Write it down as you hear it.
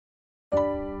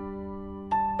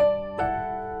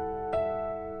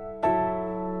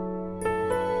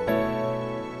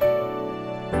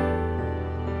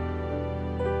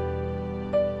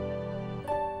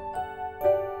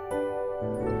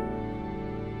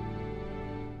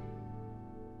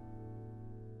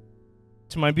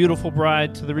to my beautiful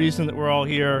bride, to the reason that we're all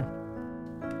here.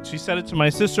 She said it to my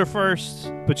sister first,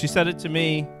 but she said it to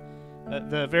me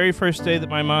the very first day that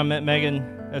my mom met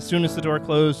Meghan. As soon as the door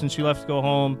closed and she left to go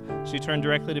home, she turned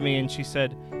directly to me and she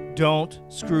said, "Don't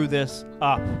screw this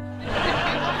up."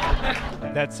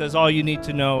 That says all you need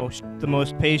to know. She's the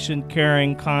most patient,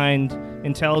 caring, kind,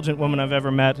 intelligent woman I've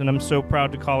ever met, and I'm so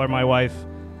proud to call her my wife.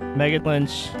 Meghan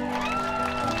Lynch.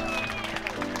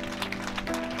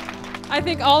 I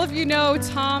think all of you know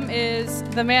Tom is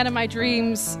the man of my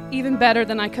dreams, even better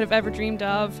than I could have ever dreamed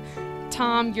of.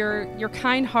 Tom, your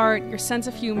kind heart, your sense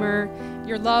of humor,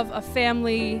 your love of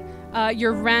family,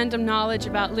 your random knowledge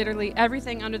about literally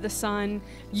everything under the sun.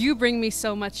 You bring me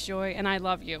so much joy, and I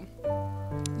love you.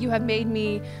 You have made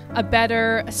me a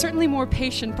better, certainly more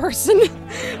patient person.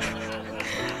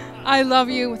 I love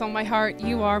you with all my heart.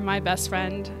 You are my best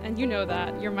friend, and you know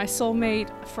that. You're my soulmate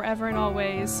forever and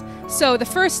always. So the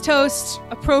first toast,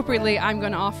 appropriately, I'm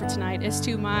going to offer tonight is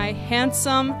to my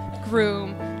handsome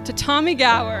groom, to Tommy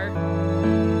Gower.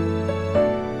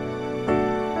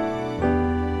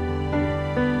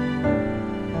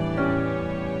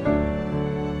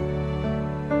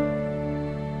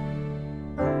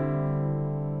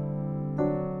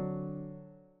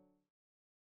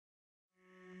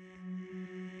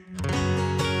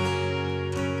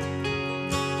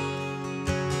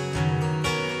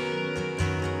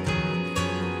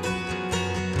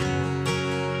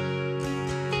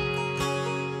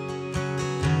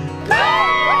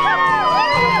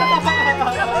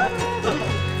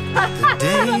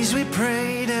 Days we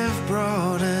prayed have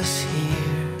brought us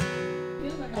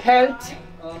here. Health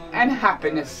and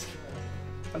happiness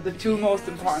are the two most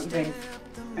important things,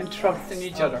 and trust in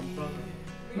each other.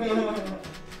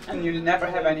 And you'll never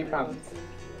have any problems.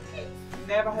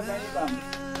 Never have any problems.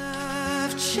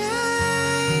 I've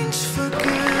changed for good.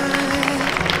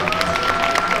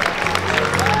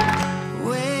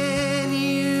 When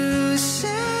you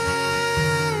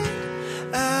said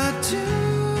I do.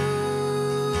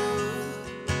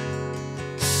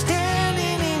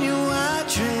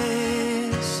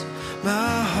 My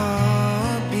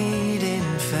heart beating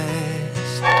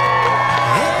fast.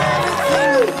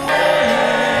 Everything I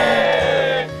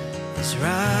wanted is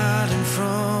right in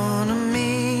front of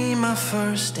me, my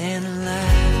first and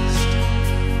last.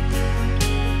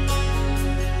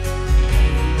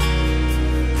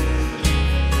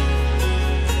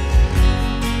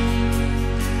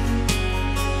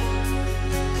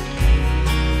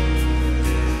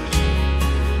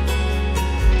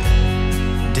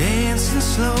 Dancing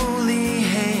slowly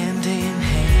hand in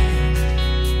hand,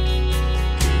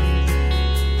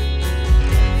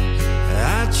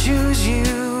 I choose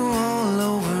you all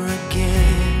over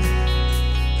again.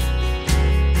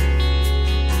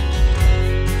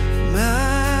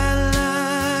 My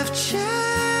life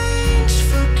changed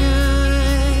for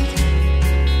good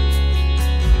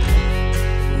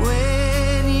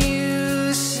when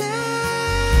you said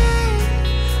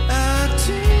I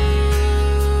do.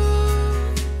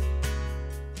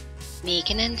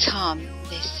 Meghan and Tom,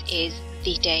 this is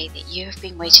the day that you have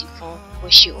been waiting for.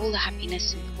 Wish you all the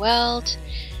happiness in the world,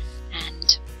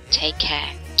 and take care.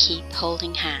 Keep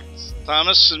holding hands.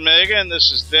 Thomas and Meghan,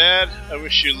 this is Dad. I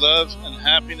wish you love and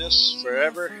happiness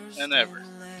forever and ever.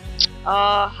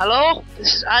 Hello,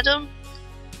 this is Adam.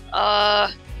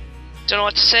 Don't know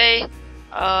what to say.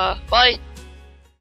 Bye.